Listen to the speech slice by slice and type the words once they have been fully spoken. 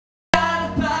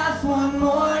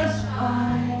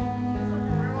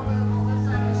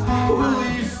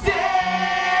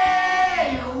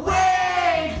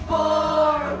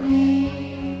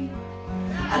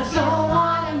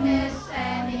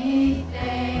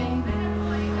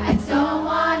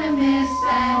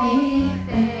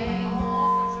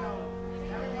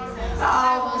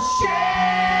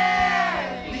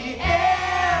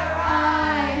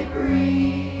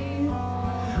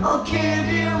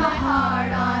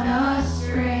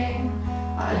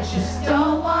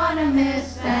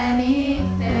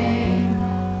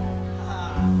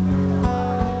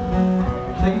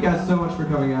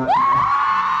coming out.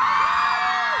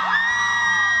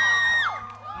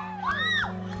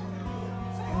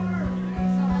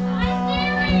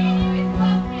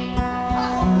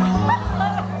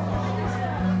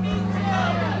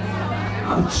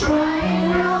 I'm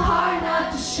trying real hard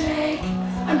not to shake.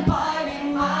 I'm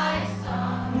biting my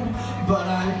tongue, but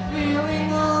I'm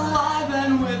feeling alive,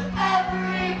 and with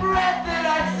every breath that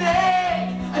I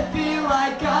take, I feel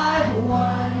like I've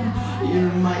won.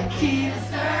 You're my key to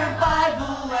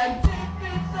survival, and if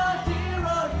it's a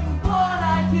hero you want,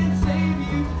 I can save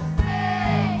you.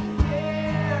 Stay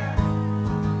here.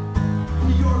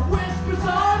 Your whispers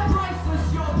are priceless,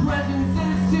 your presence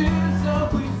is too, so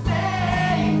please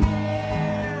stay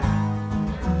here.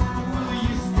 Will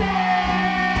you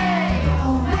stay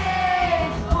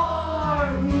awake for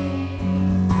me?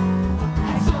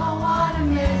 I don't want to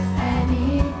miss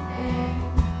anything.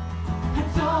 I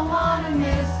don't want to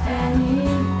miss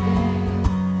anything.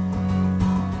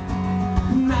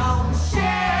 Now we'll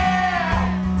share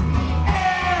the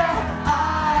air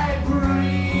I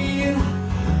breathe.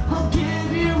 I'll give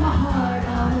you my heart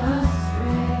on a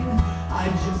string. I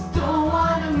just don't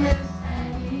want to miss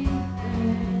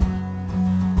anything.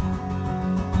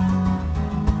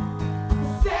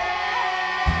 Say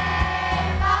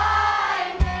my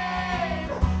name.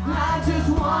 I just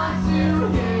want to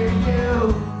hear you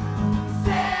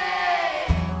say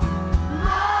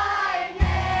my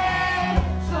name,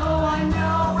 so I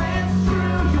know it's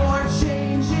true. You're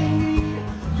changing me.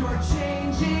 You're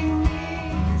changing me.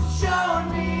 You've shown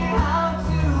me how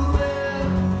to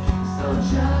live. So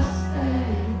just